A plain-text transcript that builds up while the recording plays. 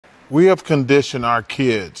We have conditioned our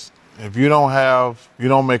kids. If you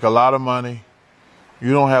don't make a lot of money,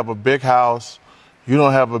 you don't have a big house, you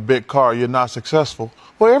don't have a big car, you're not successful.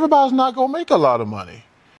 Well, everybody's not going to make a lot of money.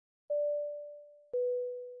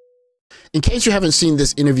 In case you haven't seen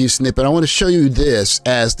this interview snippet, I want to show you this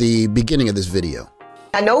as the beginning of this video.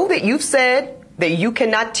 I know that you've said that you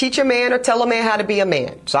cannot teach a man or tell a man how to be a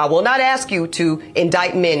man. So I will not ask you to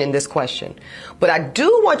indict men in this question. But I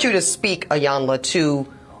do want you to speak, Iyanla, to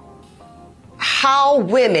how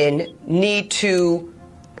women need to,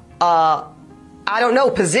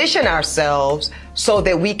 position ourselves so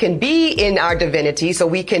that we can be in our divinity, so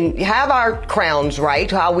we can have our crowns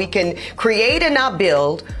right, how we can create and not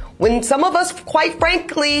build. When some of us, quite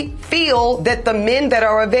frankly, feel that the men that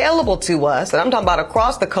are available to us, and I'm talking about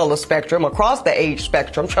across the color spectrum, across the age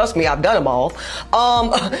spectrum, trust me, I've done them all,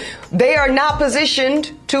 they are not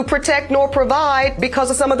positioned to protect nor provide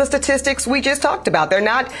because of some of the statistics we just talked about. They're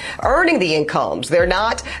not earning the incomes. They're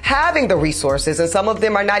not having the resources, and some of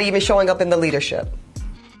them are not even showing up in the leadership.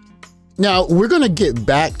 Now, we're going to get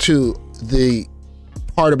back to the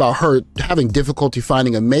part about her having difficulty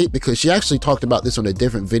finding a mate, because she actually talked about this on a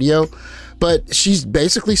different video, but she's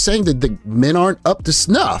basically saying that the men aren't up to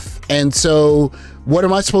snuff. And so what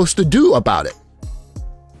am I supposed to do about it?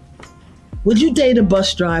 Would you date a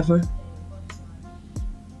bus driver?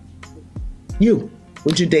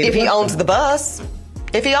 Would you date if he owns the bus?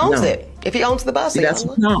 If he owns it. If he owns the bus. See, that's a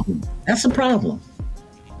problem. That's a problem.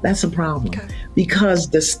 That's a problem. Okay. Because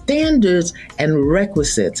the standards and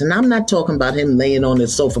requisites, and I'm not talking about him laying on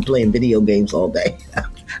his sofa playing video games all day.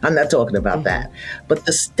 I'm not talking about that. But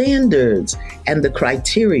the standards and the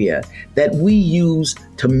criteria that we use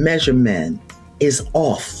to measure men is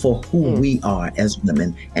off for who we are as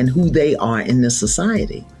women and who they are in this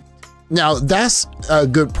society. Now, that's a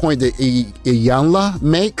good point that Iyanla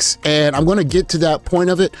makes, and I'm going to get to that point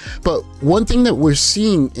of it. But one thing that we're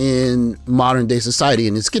seeing in modern day society,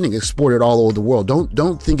 and it's getting exported all over the world,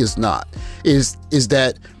 don't think it's not, is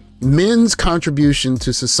that men's contribution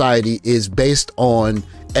to society is based on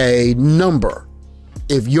a number.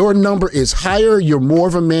 If your number is higher, you're more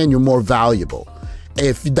of a man, you're more valuable.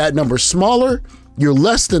 If that number's smaller, you're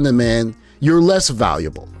less than a man, you're less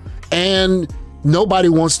valuable. And nobody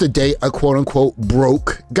wants to date a quote-unquote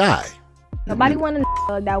broke guy. Nobody wants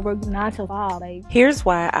that work 9 to 5. Like. Here's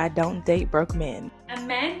why I don't date broke men. A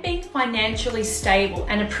man being financially stable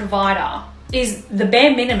and a provider is the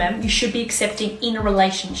bare minimum you should be accepting in a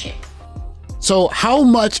relationship. So how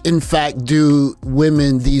much, in fact, do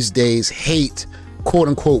women these days hate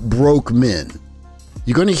quote-unquote broke men?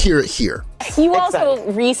 You're going to hear it here. You also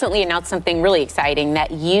recently announced something really exciting, that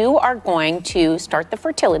you are going to start the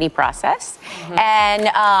fertility process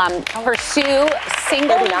and pursue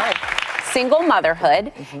single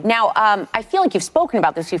motherhood. Now, I feel like you've spoken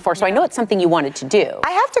about this before, so I know it's something you wanted to do. I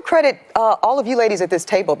have to credit all of you ladies at this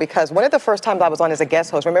table, because one of the first times I was on as a guest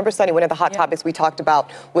host, remember, Sunny, one of the hot topics we talked about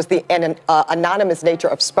was the anonymous nature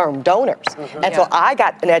of sperm donors. And so I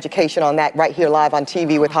got an education on that right here live on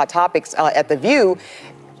TV with Hot Topics at The View.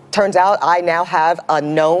 Turns out I now have a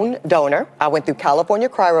known donor. I went through California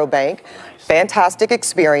Cryobank, fantastic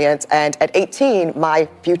experience, and at 18, my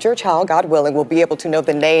future child, God willing, will be able to know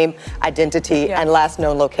the name, identity, and last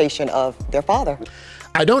known location of their father.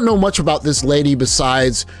 I don't know much about this lady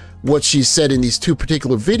besides what she said in these 2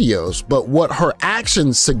 particular videos, but what her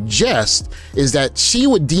actions suggest is that she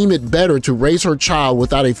would deem it better to raise her child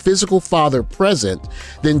without a physical father present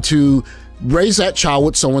than to raise that child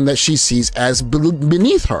with someone that she sees as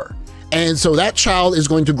beneath her. And so that child is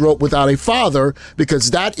going to grow up without a father, because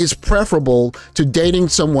that is preferable to dating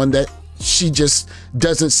someone that she just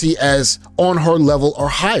doesn't see as on her level or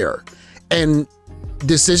higher. And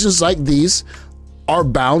decisions like these are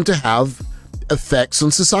bound to have effects on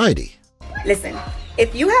society. Listen,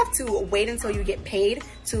 if you have to wait until you get paid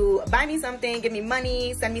to buy me something, give me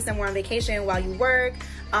money, send me somewhere on vacation while you work,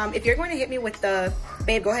 if you're going to hit me with the,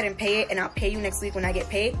 babe, go ahead and pay it and I'll pay you next week when I get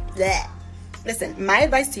paid, bleh. Listen, my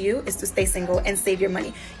advice to you is to stay single and save your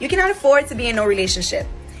money. You cannot afford to be in no relationship,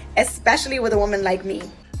 especially with a woman like me.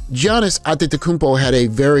 Giannis Antetokounmpo had a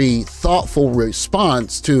very thoughtful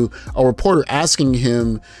response to a reporter asking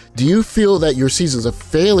him, do you feel that your season's a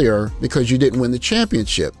failure because you didn't win the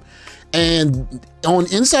championship? And on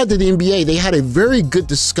Inside the NBA, they had a very good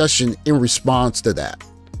discussion in response to that.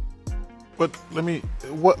 But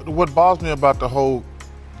what bothers me about the whole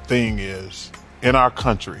thing is, in our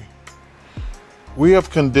country, we have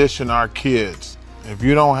conditioned our kids. If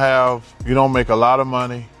you don't make a lot of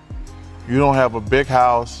money, you don't have a big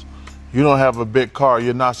house, you don't have a big car,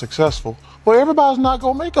 you're not successful. Well, everybody's not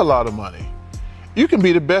gonna make a lot of money. You can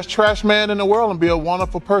be the best trash man in the world and be a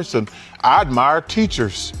wonderful person. I admire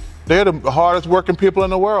teachers. They're the hardest working people in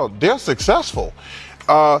the world. They're successful.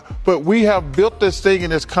 But we have built this thing in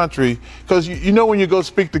this country, because you know when you go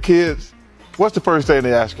speak to kids, what's the first thing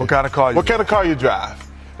they ask you? What kind of car you drive? What kind of car you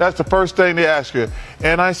drive? That's the first thing they ask you.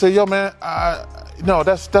 And I say, yo, man, no,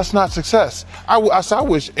 that's not success. I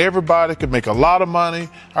wish everybody could make a lot of money.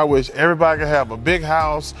 I wish everybody could have a big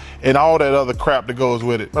house and all that other crap that goes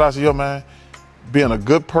with it. But I say, yo, man, being a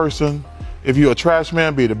good person, if you're a trash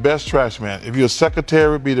man, be the best trash man. If you're a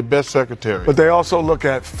secretary, be the best secretary. But they also look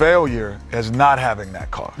at failure as not having that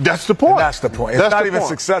car. That's the point. And that's the point. It's not even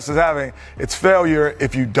success as having, it's failure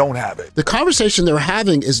if you don't have it. The conversation they're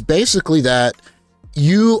having is basically that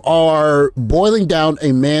you are boiling down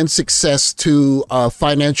a man's success to a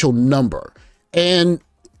financial number. And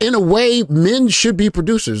in a way, men should be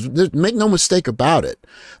producers. Make no mistake about it.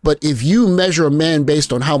 But if you measure a man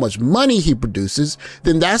based on how much money he produces,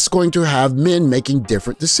 then that's going to have men making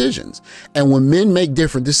different decisions. And when men make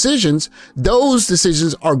different decisions, those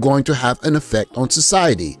decisions are going to have an effect on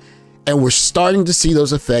society. And we're starting to see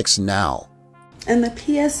those effects now. And the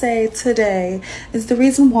PSA today is the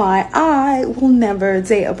reason why I will never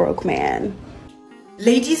date a broke man.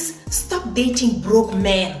 Ladies, stop dating broke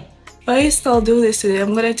men. Why I still do this today,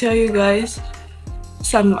 I'm gonna tell you guys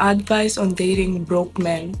some advice on dating broke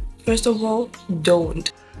men. First of all,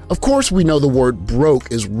 don't. Of course, we know the word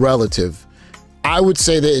broke is relative. I would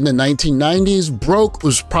say that in the 1990s, broke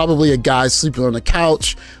was probably a guy sleeping on the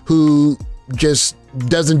couch who just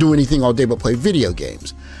doesn't do anything all day but play video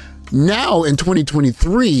games. Now in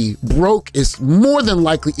 2023, broke is more than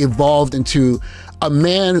likely evolved into a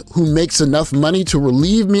man who makes enough money to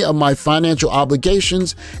relieve me of my financial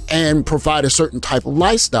obligations and provide a certain type of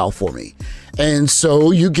lifestyle for me. And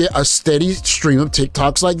so you get a steady stream of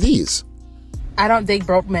TikToks like these. I don't date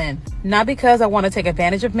broke men, not because I want to take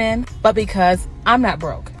advantage of men, but because I'm not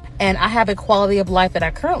broke. And I have a quality of life that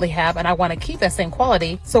I currently have, and I want to keep that same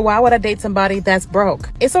quality. So why would I date somebody that's broke?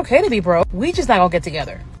 It's okay to be broke. We just not gonna get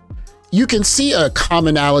together. You can see a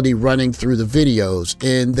commonality running through the videos,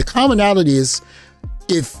 and the commonality is,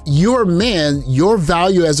 if you're a man, your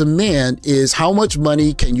value as a man is how much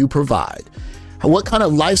money can you provide? What kind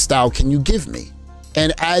of lifestyle can you give me?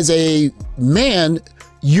 And as a man,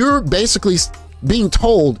 you're basically being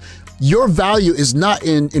told your value is not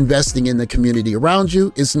in investing in the community around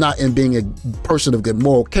you. It's not in being a person of good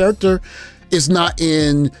moral character. It's not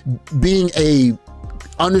in being a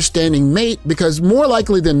understanding mate, because more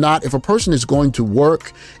likely than not, if a person is going to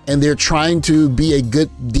work and they're trying to be a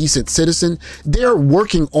good, decent citizen, they're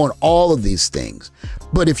working on all of these things.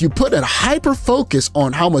 But if you put a hyper focus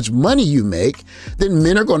on how much money you make, then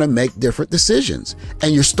men are going to make different decisions.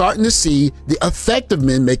 And you're starting to see the effect of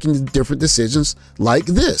men making different decisions like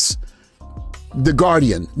this. The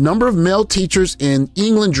Guardian, number of male teachers in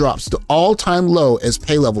England drops to all-time low as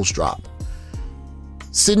pay levels drop.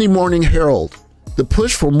 Sydney Morning Herald, the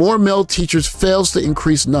push for more male teachers fails to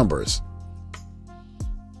increase numbers.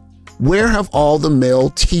 Where have all the male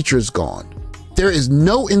teachers gone? There is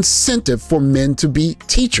no incentive for men to be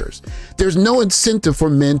teachers. There's no incentive for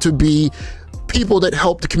men to be people that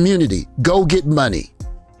help the community, go get money.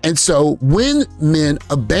 And so when men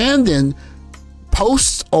abandon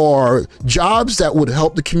posts or jobs that would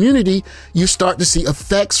help the community, you start to see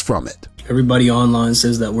effects from it. Everybody online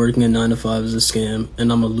says that working a 9-to-5 is a scam,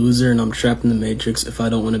 and I'm a loser and I'm trapped in the matrix if I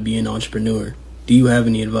don't want to be an entrepreneur. Do you have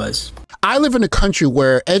any advice? I live in a country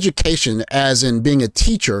where education, as in being a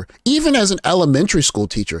teacher, even as an elementary school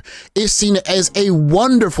teacher, is seen as a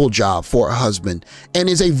wonderful job for a husband and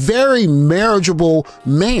is a very marriageable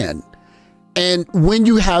man. And when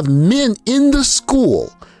you have men in the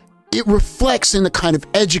school, it reflects in the kind of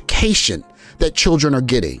education that children are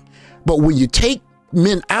getting. But when you take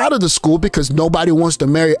men out of the school because nobody wants to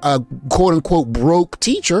marry a quote-unquote broke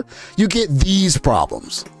teacher, you get these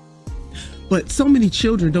problems. But so many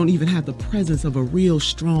children don't even have the presence of a real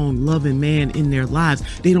strong, loving man in their lives.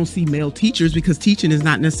 They don't see male teachers because teaching is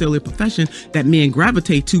not necessarily a profession that men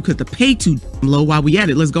gravitate to because the pay too low. While we at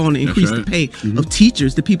it, let's go on and increase the pay of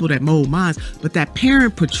teachers, the people that mold minds. But that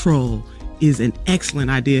parent patrol is an excellent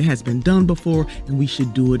idea. It has been done before, and we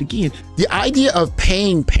should do it again. The idea of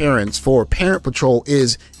paying parents for parent patrol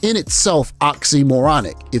is in itself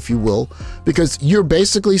oxymoronic, if you will, because you're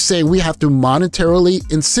basically saying we have to monetarily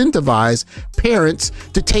incentivize parents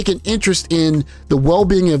to take an interest in the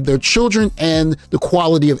well-being of their children and the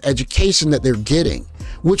quality of education that they're getting,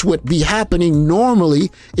 which would be happening normally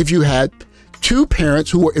if you had two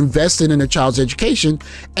parents who were invested in a child's education.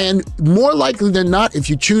 And more likely than not, if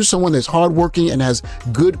you choose someone that's hardworking and has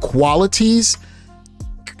good qualities,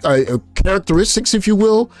 characteristics, if you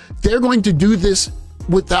will, they're going to do this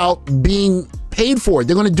without being paid for it.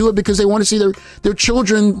 They're going to do it because they want to see their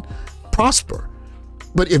children prosper.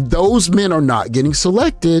 But if those men are not getting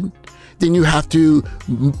selected, then you have to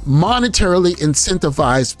monetarily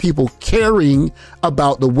incentivize people caring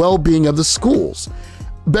about the well-being of the schools.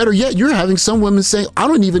 Better yet, you're having some women say, I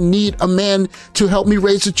don't even need a man to help me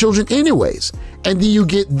raise the children anyways. And then you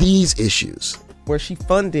get these issues. Where she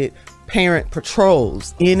funded parent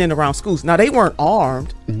patrols in and around schools. Now, they weren't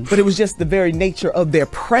armed, but it was just the very nature of their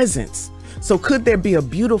presence. So could there be a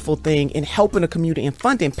beautiful thing in helping a community and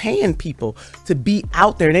funding, paying people to be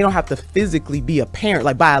out there? And they don't have to physically be a parent,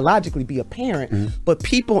 like biologically be a parent, but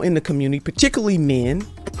people in the community, particularly men,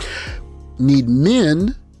 need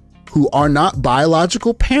men who are not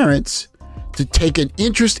biological parents to take an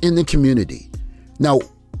interest in the community. Now,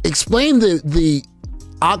 explain the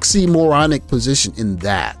oxymoronic position in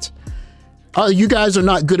that. You guys are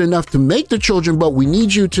not good enough to make the children, but we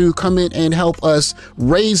need you to come in and help us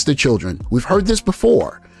raise the children. We've heard this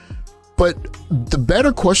before. But the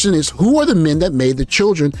better question is, who are the men that made the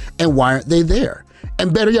children and why aren't they there?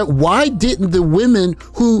 And better yet, why didn't the women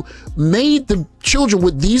who made the children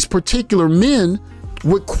with these particular men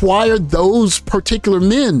require those particular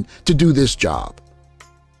men to do this job?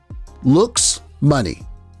 Looks, money.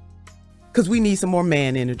 Because we need some more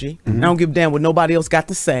man energy. I don't give a damn what nobody else got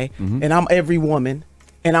to say. And I'm every woman.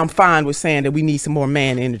 And I'm fine with saying that we need some more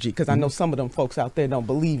man energy, because I know some of them folks out there don't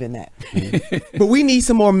believe in that. But we need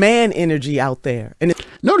some more man energy out there. And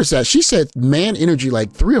notice that she said man energy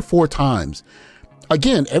like 3 or 4 times.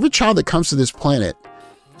 Again, every child that comes to this planet,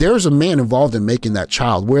 there's a man involved in making that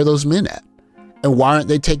child. Where are those men at? And why aren't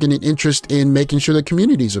they taking an interest in making sure the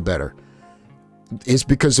communities are better? It's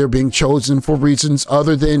because they're being chosen for reasons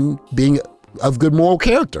other than being of good moral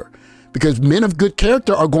character. Because men of good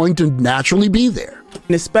character are going to naturally be there.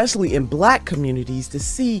 And especially in black communities, to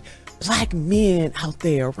see black men out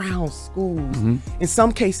there around schools. In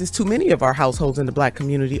some cases, too many of our households in the black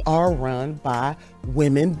community are run by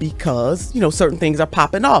women because, you know, certain things are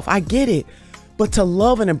popping off. I get it. But to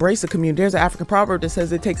love and embrace a community, there's an African proverb that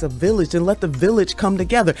says it takes a village, and let the village come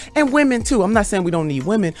together. And women too. I'm not saying we don't need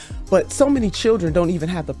women, but so many children don't even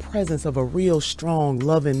have the presence of a real strong,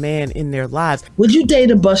 loving man in their lives. Would you date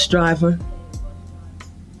a bus driver?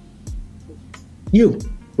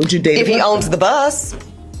 Would you date if he owns the bus?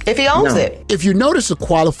 If he owns it. If you notice the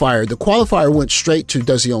qualifier went straight to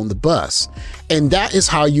does he own the bus? And that is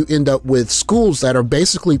how you end up with schools that are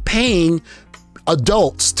basically paying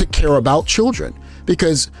adults to care about children,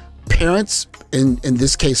 because parents, in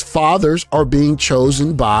this case fathers, are being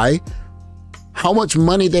chosen by how much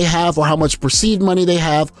money they have or how much perceived money they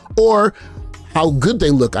have or how good they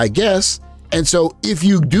look, I guess. And so if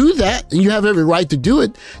you do that, and you have every right to do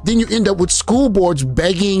it, then you end up with school boards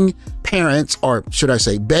begging parents, or should I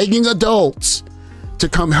say begging adults, to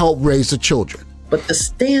come help raise the children. But the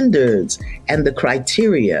standards and the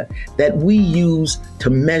criteria that we use to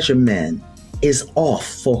measure men is off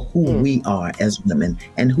for who we are as women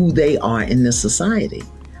and who they are in this society.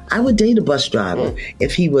 I would date a bus driver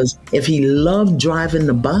if he loved driving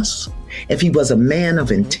the bus, if he was a man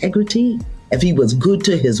of integrity, if he was good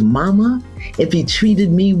to his mama, if he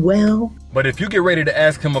treated me well. But if you get ready to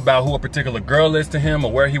ask him about who a particular girl is to him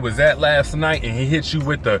or where he was at last night and he hits you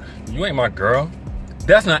with the, you ain't my girl,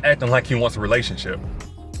 that's not acting like he wants a relationship.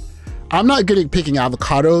 I'm not good at picking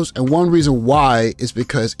avocados, and one reason why is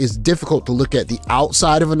because it's difficult to look at the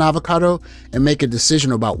outside of an avocado and make a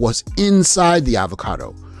decision about what's inside the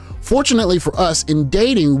avocado. Fortunately for us, in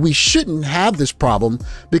dating, we shouldn't have this problem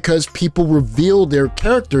because people reveal their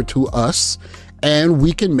character to us and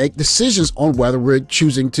we can make decisions on whether we're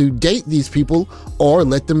choosing to date these people or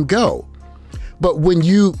let them go. But when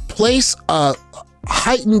you place a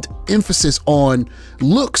heightened emphasis on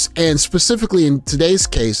looks, and specifically in today's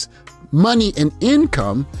case, money and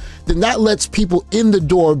income, then that lets people in the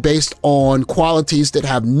door based on qualities that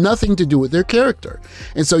have nothing to do with their character.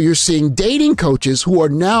 And so you're seeing dating coaches who are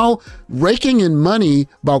now raking in money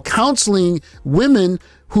while counseling women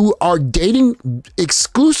who are dating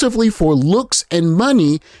exclusively for looks and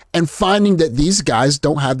money, and finding that these guys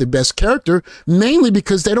don't have the best character, mainly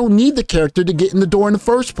because they don't need the character to get in the door in the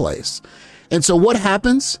first place. And so what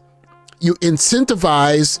happens? You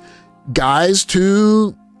incentivize guys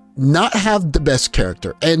to not have the best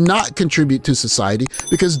character and not contribute to society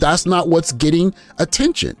because that's not what's getting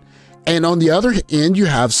attention. And on the other end, you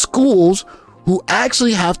have schools who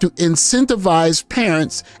actually have to incentivize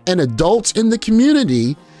parents and adults in the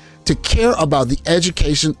community to care about the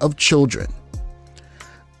education of children.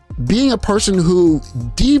 being a person who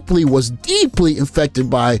was deeply infected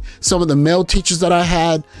by some of the male teachers that I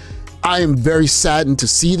had, I am very saddened to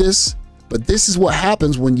see this, but this is what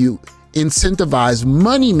happens when you incentivize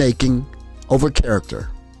money making over character.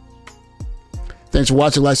 Thanks for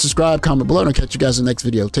watching. Like, subscribe, comment below, and I'll catch you guys in the next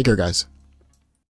video. Take care, guys.